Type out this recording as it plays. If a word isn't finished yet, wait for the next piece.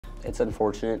It's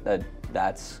unfortunate that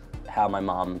that's how my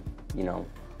mom, you know,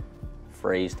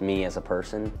 phrased me as a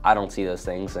person. I don't see those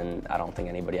things, and I don't think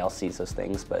anybody else sees those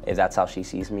things, but if that's how she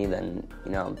sees me, then,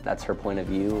 you know, that's her point of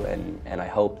view, and I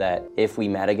hope that if we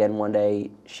met again one day,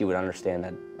 she would understand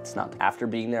that it's not. After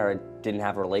being there, I didn't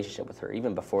have a relationship with her.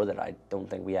 Even before that, I don't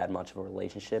think we had much of a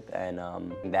relationship, and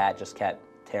that just kept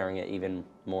tearing it even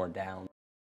more down.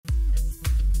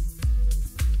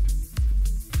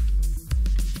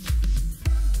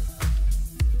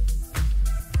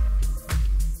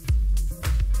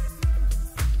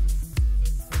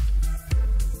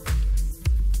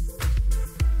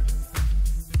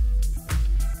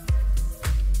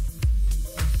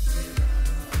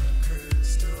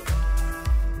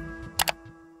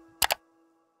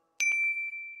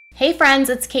 Hey friends,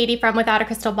 it's Katie from Without a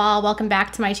Crystal Ball. Welcome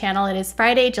back to my channel. It is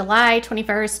Friday, July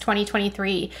 21st,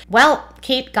 2023. Well,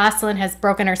 Collin Gosselin has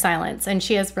broken her silence, and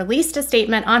she has released a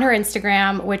statement on her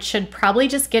Instagram, which should probably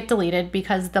just get deleted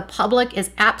because the public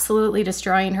is absolutely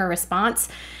destroying her response.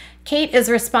 Kate is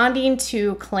responding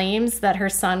to claims that her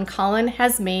son Collin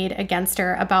has made against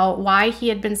her about why he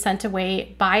had been sent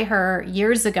away by her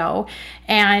years ago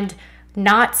and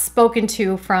not spoken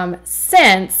to from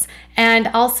since, and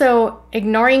also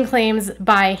ignoring claims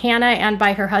by Hannah and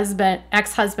by her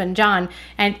ex-husband Jon,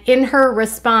 and in her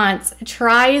response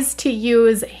tries to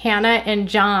use Hannah and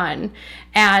Jon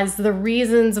as the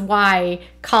reasons why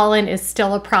Collin is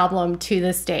still a problem to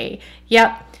this day.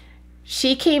 Yep.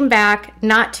 She came back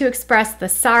not to express the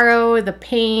sorrow, the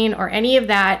pain, or any of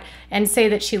that and say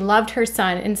that she loved her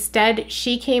son. Instead,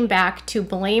 she came back to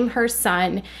blame her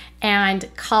son and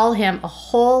call him a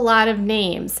whole lot of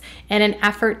names in an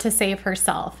effort to save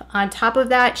herself. On top of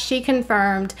that, she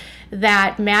confirmed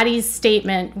that Maddie's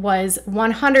statement was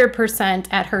 100%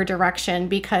 at her direction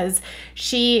because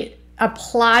she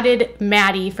applauded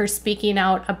Maddie for speaking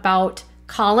out about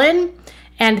Collin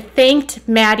and thanked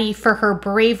Maddie for her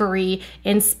bravery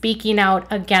in speaking out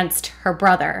against her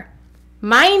brother.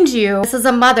 Mind you, this is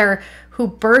a mother who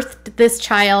birthed this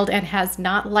child and has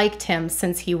not liked him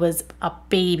since he was a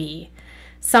baby.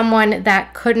 Someone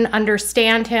that couldn't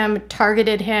understand him,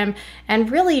 targeted him,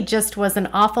 and really just was an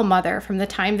awful mother from the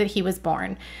time that he was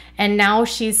born. And now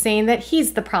she's saying that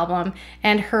he's the problem,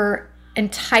 and her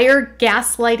entire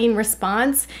gaslighting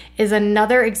response is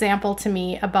another example to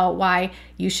me about why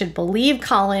you should believe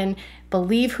Collin,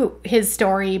 believe his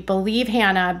story, believe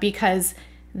Hannah, because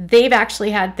they've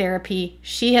actually had therapy.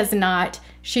 She has not.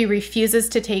 She refuses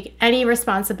to take any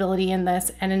responsibility in this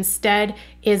and instead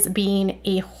is being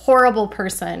a horrible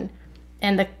person,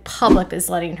 and the public is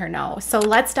letting her know. So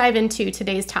let's dive into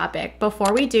today's topic.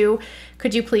 Before we do,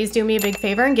 could you please do me a big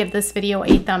favor and give this video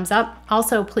a thumbs up?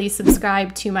 Also, please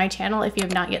subscribe to my channel if you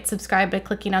have not yet subscribed by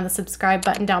clicking on the subscribe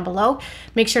button down below.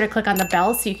 Make sure to click on the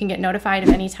bell so you can get notified of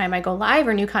any time I go live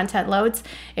or new content loads.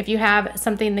 If you have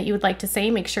something that you would like to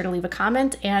say, make sure to leave a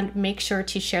comment and make sure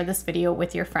to share this video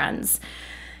with your friends.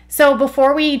 So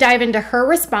before we dive into her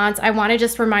response, I want to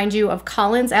just remind you of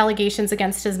Collin's allegations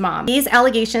against his mom. These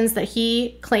allegations that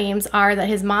he claims are that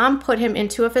his mom put him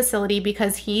into a facility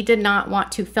because he did not want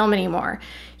to film anymore.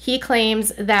 He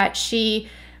claims that she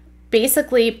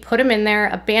basically put him in there,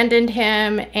 abandoned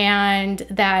him, and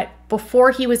that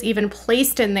before he was even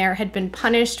placed in there had been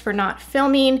punished for not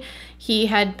filming. He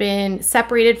had been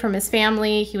separated from his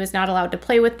family. He was not allowed to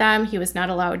play with them. He was not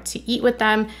allowed to eat with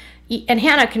them. And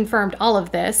Hannah confirmed all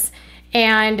of this.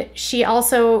 And he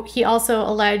also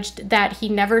alleged that he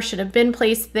never should have been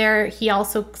placed there. He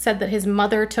also said that his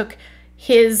mother took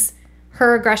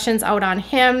her aggressions out on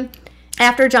him.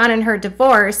 After Jon and her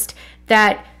divorced,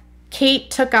 that Kate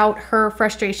took out her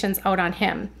frustrations out on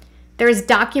him. There is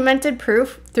documented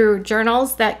proof through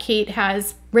journals that Kate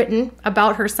has written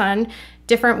about her son,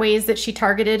 different ways that she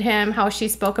targeted him, how she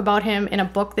spoke about him in a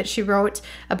book that she wrote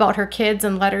about her kids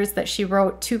and letters that she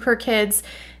wrote to her kids.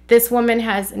 This woman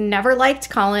has never liked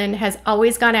Collin, has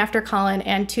always gone after Collin,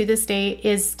 and to this day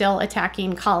is still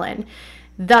attacking Collin,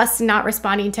 thus not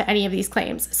responding to any of these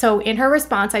claims. So in her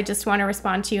response, I just want to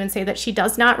respond to you and say that she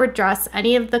does not address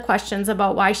any of the questions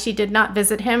about why she did not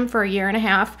visit him for a year and a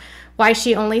half, why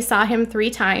she only saw him 3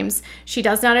 times. She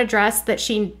does not address that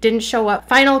she didn't show up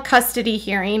final custody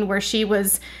hearing where she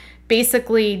was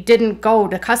basically didn't go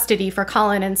to custody for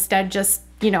Collin, instead just,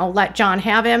 you know, let Jon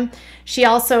have him. She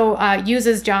also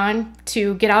uses Jon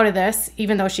to get out of this,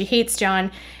 even though she hates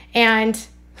Jon. And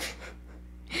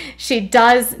she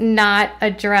does not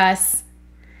address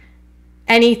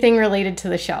anything related to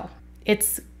the show.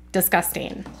 It's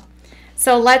disgusting.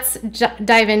 So let's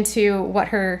dive into what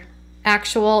her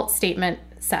actual statement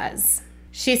says.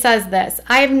 She says this: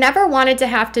 "I have never wanted to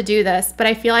have to do this, but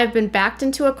I feel I've been backed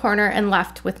into a corner and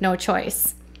left with no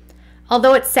choice.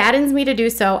 Although it saddens me to do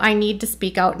so, I need to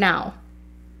speak out now."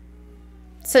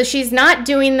 So she's not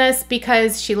doing this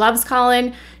because she loves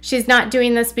Collin. She's not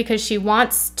doing this because she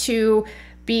wants to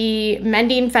be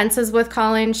mending fences with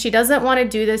Collin. She doesn't want to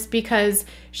do this because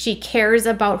she cares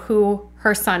about who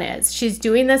her son is. She's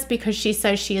doing this because she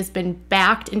says she has been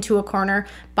backed into a corner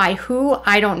by who,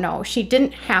 I don't know. She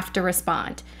didn't have to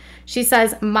respond. She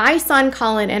says, "My son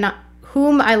Collin, and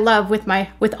whom I love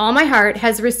with all my heart,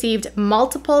 has received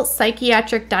multiple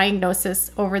psychiatric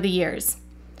diagnoses over the years.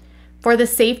 For the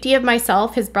safety of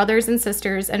myself, his brothers and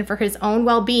sisters, and for his own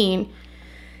well-being,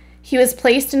 he was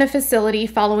placed in a facility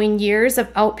following years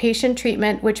of outpatient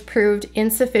treatment, which proved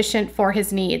insufficient for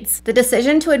his needs. The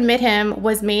decision to admit him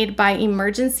was made by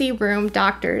emergency room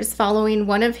doctors following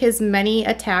one of his many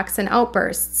attacks and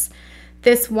outbursts,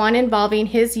 this one involving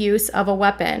his use of a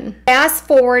weapon." Fast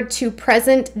forward to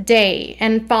present day,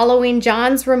 and following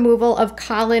Jon's removal of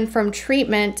Collin from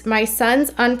treatment, my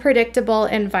son's unpredictable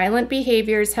and violent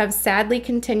behaviors have sadly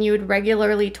continued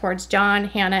regularly towards Jon,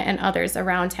 Hannah, and others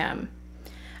around him.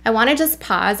 I want to just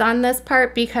pause on this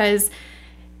part because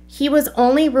he was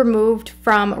only removed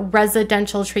from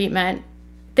residential treatment.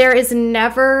 There is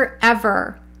never,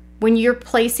 ever, when you're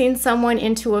placing someone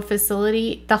into a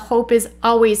facility, the hope is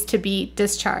always to be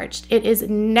discharged. It is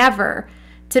never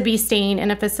to be staying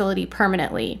in a facility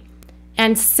permanently.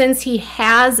 And since he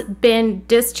has been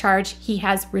discharged, he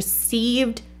has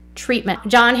received treatment.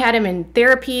 Jon had him in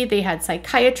therapy. They had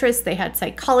psychiatrists. They had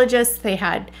psychologists. They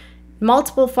had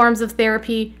multiple forms of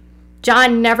therapy.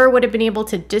 Jon never would have been able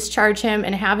to discharge him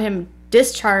and have him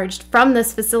discharged from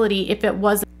this facility if it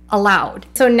wasn't allowed.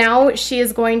 So now she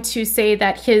is going to say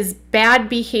that his bad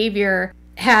behavior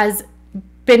has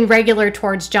been regular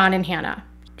towards Jon and Hannah.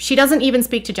 She doesn't even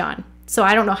speak to Jon, so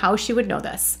I don't know how she would know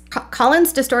this.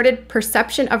 Collin's distorted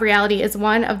perception of reality is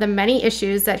one of the many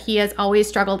issues that he has always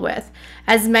struggled with.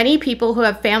 As many people who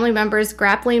have family members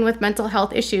grappling with mental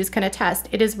health issues can attest,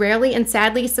 it is rarely and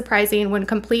sadly surprising when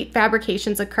complete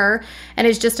fabrications occur, and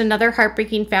is just another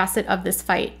heartbreaking facet of this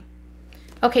fight.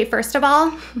 Okay, first of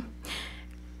all,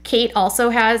 Kate also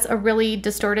has a really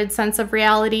distorted sense of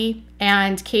reality,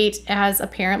 and Kate has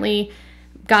apparently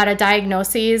got a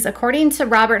diagnosis. According to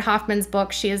Robert Hoffman's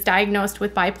book, she is diagnosed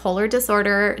with bipolar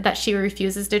disorder that she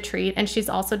refuses to treat, and she's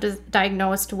also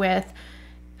diagnosed with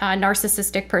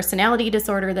narcissistic personality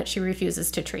disorder that she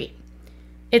refuses to treat.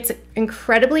 It's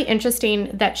incredibly interesting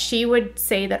that she would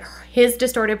say that his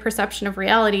distorted perception of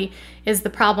reality is the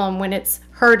problem when it's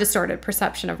her distorted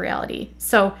perception of reality.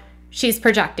 So she's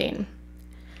projecting.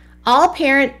 All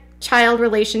parent-child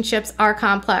relationships are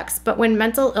complex, but when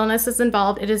mental illness is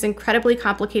involved, it is incredibly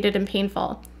complicated and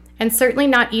painful, and certainly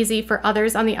not easy for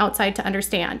others on the outside to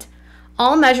understand.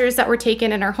 All measures that were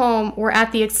taken in our home were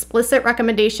at the explicit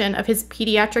recommendation of his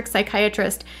pediatric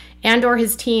psychiatrist and/or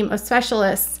his team of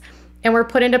specialists, and were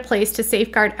put into place to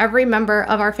safeguard every member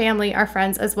of our family, our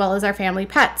friends, as well as our family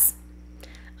pets.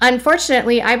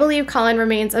 Unfortunately, I believe Collin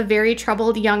remains a very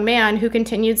troubled young man who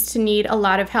continues to need a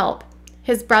lot of help.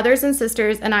 His brothers and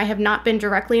sisters and I have not been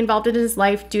directly involved in his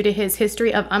life due to his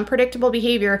history of unpredictable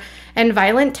behavior and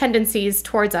violent tendencies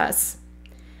towards us.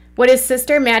 What his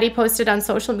sister Maddie posted on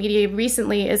social media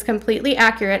recently is completely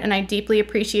accurate, and I deeply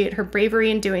appreciate her bravery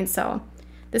in doing so.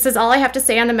 This is all I have to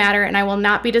say on the matter, and I will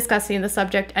not be discussing the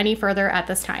subject any further at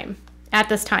this time. At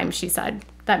this time, she said.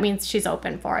 That means she's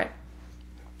open for it.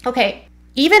 Okay,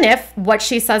 even if what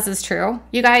she says is true,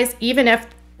 you guys, even if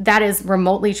that is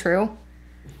remotely true,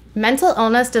 mental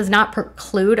illness does not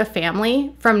preclude a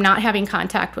family from not having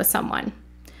contact with someone.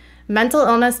 Mental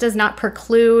illness does not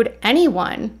preclude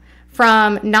anyone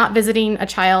from not visiting a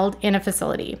child in a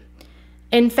facility.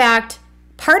 In fact,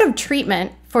 part of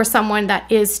treatment for someone that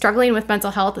is struggling with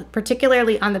mental health,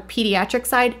 particularly on the pediatric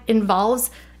side,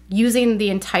 involves using the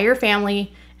entire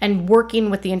family and working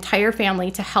with the entire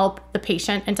family to help the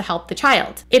patient and to help the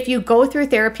child. If you go through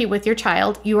therapy with your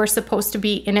child, you are supposed to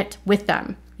be in it with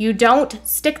them. You don't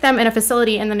stick them in a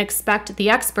facility and then expect the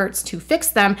experts to fix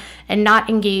them and not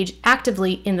engage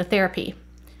actively in the therapy.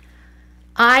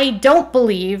 I don't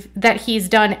believe that he's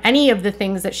done any of the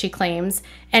things that she claims,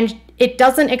 and it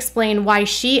doesn't explain why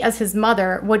she, as his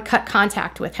mother, would cut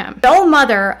contact with him. No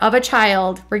mother of a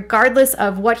child, regardless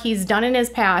of what he's done in his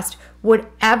past, would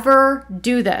ever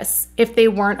do this if they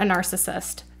weren't a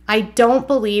narcissist. I don't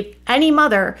believe any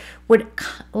mother would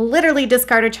literally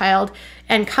discard a child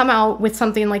and come out with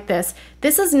something like this.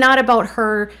 This is not about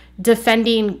her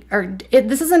defending, or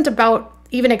this isn't about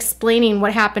even explaining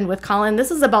what happened with Collin.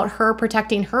 This is about her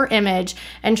protecting her image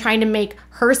and trying to make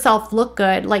herself look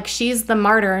good, like she's the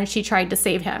martyr and she tried to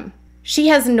save him. She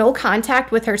has no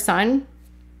contact with her son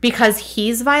because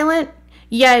he's violent,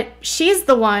 yet she's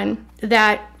the one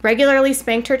that regularly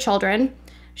spanked her children.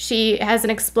 She has an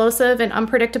explosive and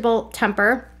unpredictable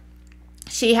temper.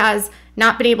 She has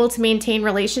not been able to maintain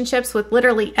relationships with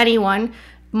literally anyone.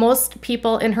 Most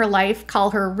people in her life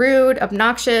call her rude,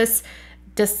 obnoxious,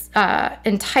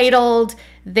 entitled.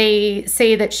 They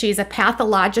say that she's a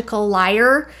pathological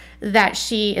liar, that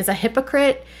she is a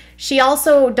hypocrite. She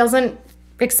also doesn't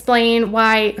explain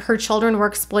why her children were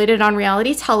exploited on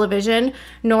reality television,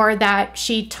 nor that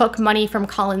she took money from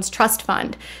Collin's trust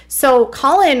fund. So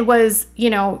Collin was,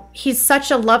 he's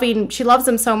such a loving, she loves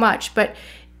him so much, but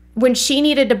when she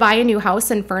needed to buy a new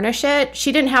house and furnish it,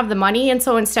 she didn't have the money. And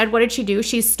so instead, what did she do?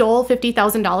 She stole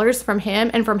 $50,000 from him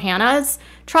and from Hannah's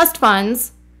trust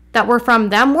funds that were from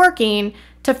them working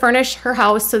to furnish her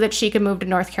house so that she could move to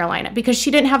North Carolina because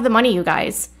she didn't have the money, you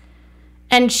guys.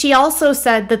 And she also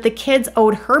said that the kids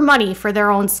owed her money for their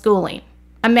own schooling.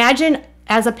 Imagine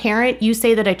as a parent, you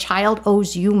say that a child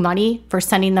owes you money for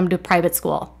sending them to private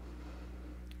school.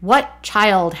 What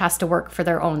child has to work for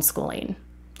their own schooling?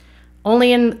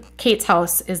 Only in Kate's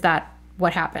house is that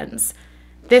what happens.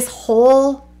 This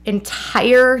whole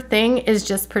entire thing is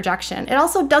just projection. It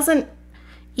also doesn't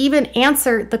even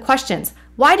answer the questions.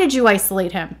 Why did you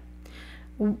isolate him?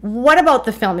 What about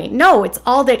the filming? No, it's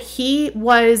all that he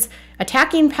was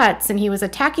attacking pets and he was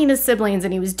attacking his siblings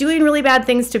and he was doing really bad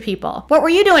things to people. What were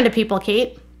you doing to people,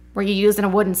 Kate? Were you using a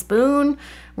wooden spoon?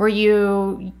 Were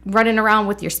you running around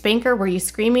with your spanker? Were you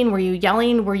screaming? Were you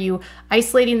yelling? Were you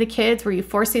isolating the kids? Were you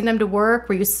forcing them to work?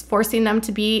 Were you forcing them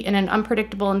to be in an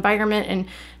unpredictable environment and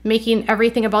making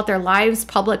everything about their lives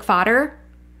public fodder?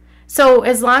 So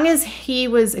as long as he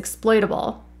was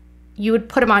exploitable, you would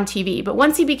put him on TV. But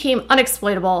once he became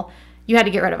unexploitable, you had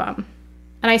to get rid of him.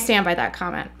 And I stand by that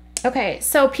comment. Okay,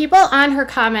 so people on her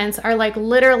comments are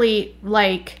literally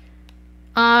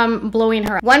blowing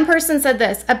her up. One person said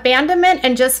this: abandonment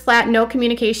and just flat no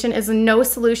communication is no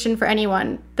solution for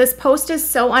anyone. This post is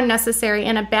so unnecessary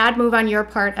and a bad move on your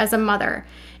part as a mother.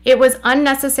 It was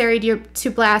unnecessary to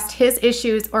blast his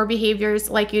issues or behaviors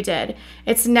like you did.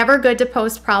 It's never good to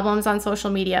post problems on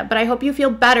social media, but I hope you feel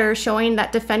better showing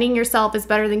that defending yourself is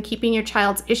better than keeping your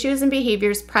child's issues and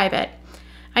behaviors private.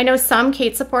 I know some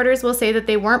Kate supporters will say that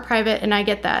they weren't private, and I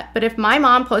get that. But if my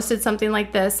mom posted something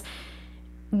like this,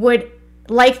 would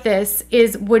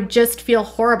just feel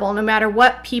horrible no matter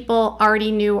what people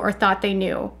already knew or thought they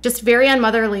knew. Just very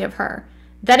unmotherly of her.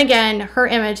 Then again, her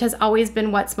image has always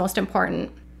been what's most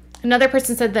important. Another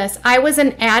person said this: I was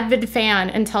an avid fan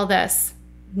until this.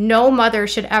 No mother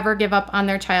should ever give up on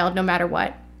their child no matter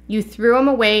what. You threw him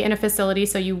away in a facility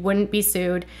so you wouldn't be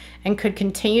sued and could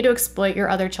continue to exploit your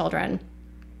other children.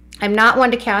 I'm not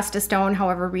one to cast a stone.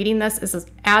 However, reading this is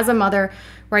as a mother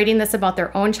writing this about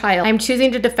their own child. I'm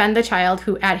choosing to defend the child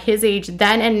who at his age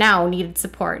then and now needed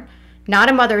support. Not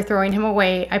a mother throwing him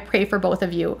away. I pray for both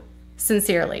of you.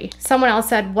 Sincerely. Someone else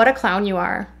said, what a clown you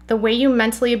are. The way you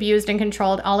mentally abused and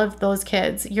controlled all of those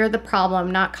kids. You're the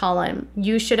problem, not Collin.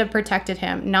 You should have protected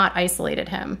him, not isolated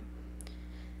him.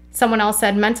 Someone else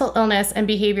said, mental illness and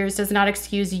behaviors does not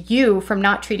excuse you from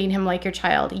not treating him like your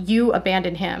child. You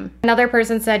abandoned him. Another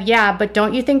person said, yeah, but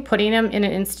don't you think putting him in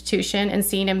an institution and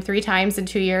seeing him 3 times in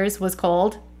 2 years was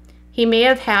cold? He may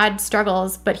have had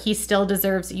struggles, but he still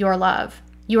deserves your love.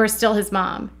 You are still his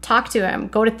mom. Talk to him.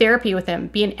 Go to therapy with him.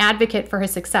 Be an advocate for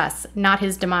his success, not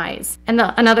his demise. And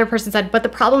another person said, but the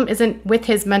problem isn't with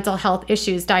his mental health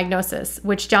issues diagnosis,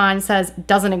 which Jon says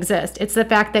doesn't exist. It's the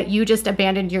fact that you just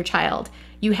abandoned your child.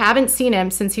 You haven't seen him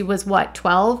since he was,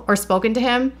 12, or spoken to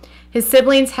him? His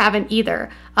siblings haven't either,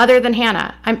 other than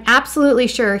Hannah. I'm absolutely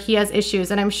sure he has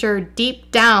issues, and I'm sure deep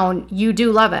down you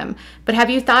do love him. But have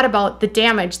you thought about the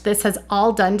damage this has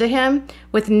all done to him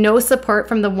with no support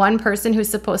from the one person who's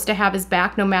supposed to have his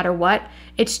back no matter what?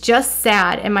 It's just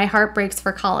sad, and my heart breaks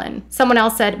for Collin. Someone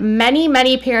else said, many,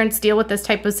 many parents deal with this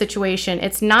type of situation.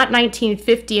 It's not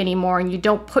 1950 anymore, and you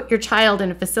don't put your child in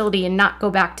a facility and not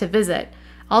go back to visit.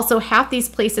 Also, half these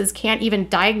places can't even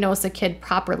diagnose a kid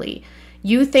properly.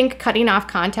 You think cutting off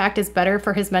contact is better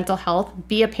for his mental health?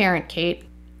 Be a parent, Kate.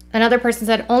 Another person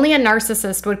said, only a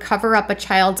narcissist would cover up a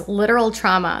child's literal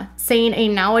trauma. Saying a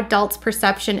now adult's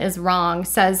perception is wrong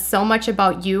says so much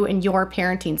about you and your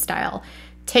parenting style.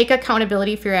 Take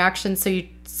accountability for your actions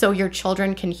so your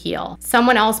children can heal.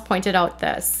 Someone else pointed out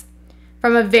this.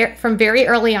 From very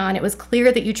early on, it was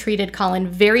clear that you treated Collin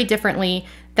very differently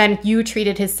than you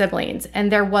treated his siblings, and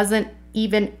there wasn't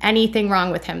even anything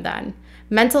wrong with him then.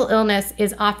 Mental illness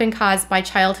is often caused by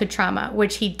childhood trauma,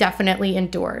 which he definitely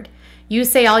endured. You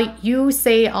say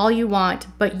all you want,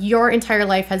 but your entire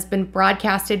life has been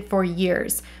broadcasted for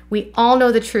years. We all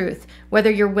know the truth,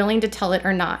 whether you're willing to tell it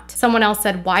or not. Someone else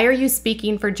said, why are you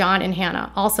speaking for Jon and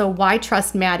Hannah? Also, why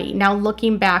trust Maddie? Now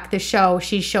looking back, the show,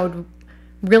 she showed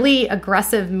really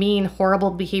aggressive, mean,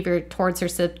 horrible behavior towards her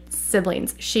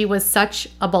siblings. She was such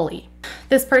a bully.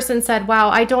 This person said, wow,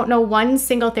 I don't know one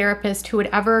single therapist who would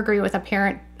ever agree with a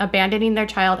parent abandoning their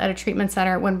child at a treatment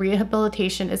center when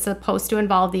rehabilitation is supposed to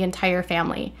involve the entire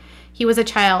family. He was a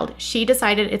child. She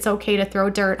decided it's okay to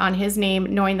throw dirt on his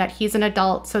name knowing that he's an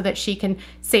adult so that she can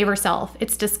save herself.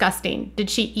 It's disgusting. Did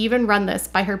she even run this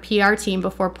by her PR team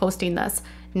before posting this?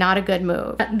 Not a good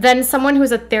move. Then someone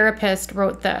who's a therapist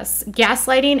wrote this: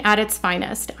 gaslighting at its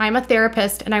finest. I'm a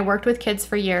therapist and I worked with kids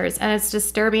for years, and it's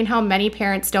disturbing how many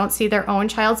parents don't see their own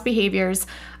child's behaviors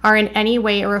are in any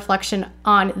way a reflection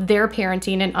on their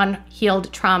parenting and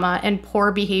unhealed trauma and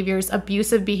poor behaviors,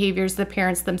 abusive behaviors the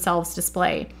parents themselves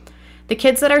display. The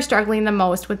kids that are struggling the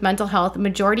most with mental health,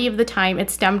 majority of the time it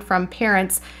stemmed from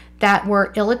parents that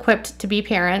were ill-equipped to be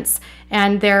parents,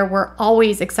 and there were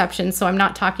always exceptions, so I'm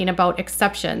not talking about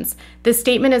exceptions. This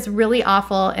statement is really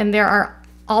awful, and there are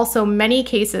also many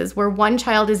cases where one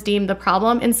child is deemed the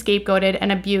problem and scapegoated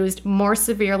and abused more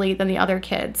severely than the other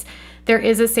kids. There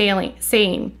is a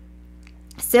saying,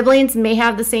 siblings may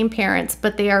have the same parents,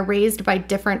 but they are raised by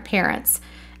different parents.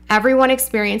 Everyone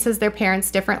experiences their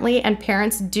parents differently, and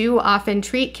parents do often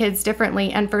treat kids differently,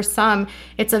 and for some,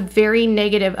 it's a very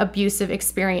negative, abusive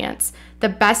experience. The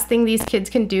best thing these kids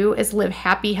can do is live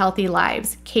happy, healthy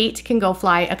lives. Kate can go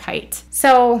fly a kite.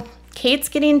 So Kate's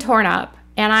getting torn up,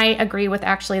 and I agree with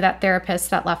actually that therapist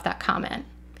that left that comment.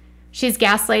 She's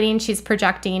gaslighting, she's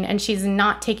projecting, and she's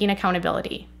not taking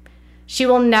accountability. She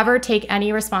will never take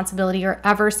any responsibility or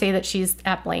ever say that she's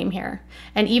at blame here.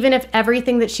 And even if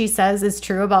everything that she says is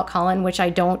true about Collin, which I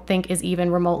don't think is even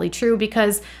remotely true,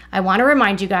 because I want to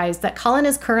remind you guys that Collin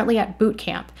is currently at boot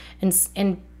camp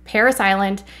in Paris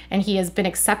Island, and he has been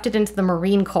accepted into the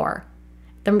Marine Corps.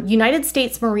 The United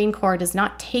States Marine Corps does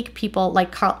not take people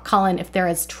like Collin if they're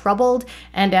as troubled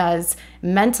and as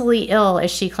mentally ill as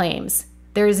she claims.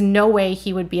 There is no way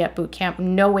he would be at boot camp,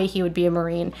 no way he would be a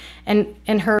Marine.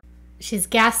 She's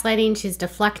gaslighting, she's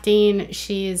deflecting,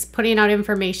 she's putting out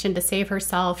information to save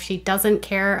herself. She doesn't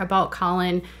care about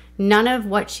Collin. None of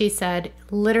what she said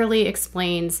literally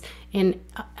explains in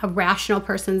a rational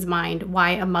person's mind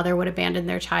why a mother would abandon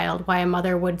their child, why a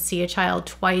mother would see a child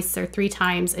twice or 3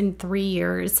 times in 3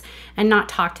 years and not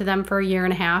talk to them for a year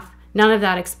and a half. None of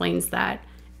that explains that.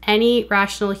 Any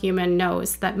rational human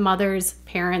knows that mothers,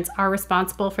 parents are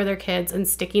responsible for their kids, and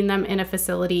sticking them in a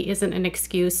facility isn't an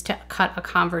excuse to cut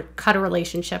a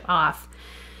relationship off.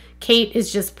 Kate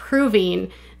is just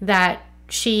proving that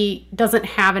she doesn't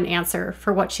have an answer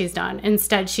for what she's done.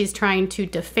 Instead, she's trying to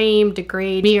defame,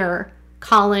 degrade, smear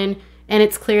Collin, and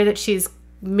it's clear that she's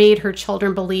made her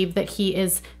children believe that he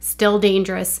is still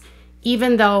dangerous,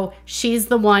 even though she's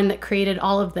the one that created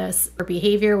all of this, her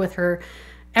behavior with her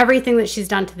everything that she's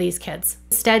done to these kids.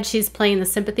 Instead, she's playing the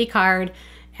sympathy card,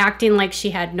 acting like she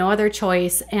had no other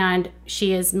choice, and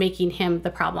she is making him the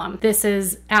problem. This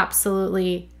is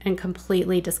absolutely and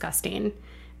completely disgusting.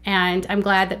 And I'm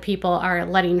glad that people are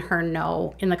letting her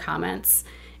know in the comments.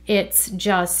 It's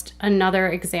just another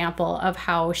example of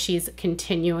how she's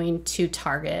continuing to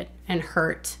target and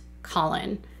hurt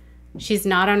Collin. She's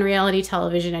not on reality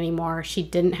television anymore. She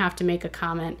didn't have to make a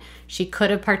comment. She could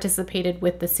have participated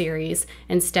with the series.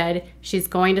 Instead, she's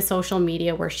going to social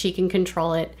media where she can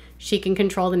control it. She can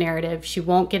control the narrative. She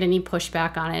won't get any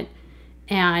pushback on it.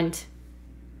 And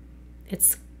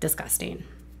it's disgusting.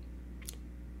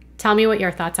 Tell me what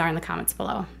your thoughts are in the comments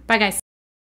below. Bye, guys.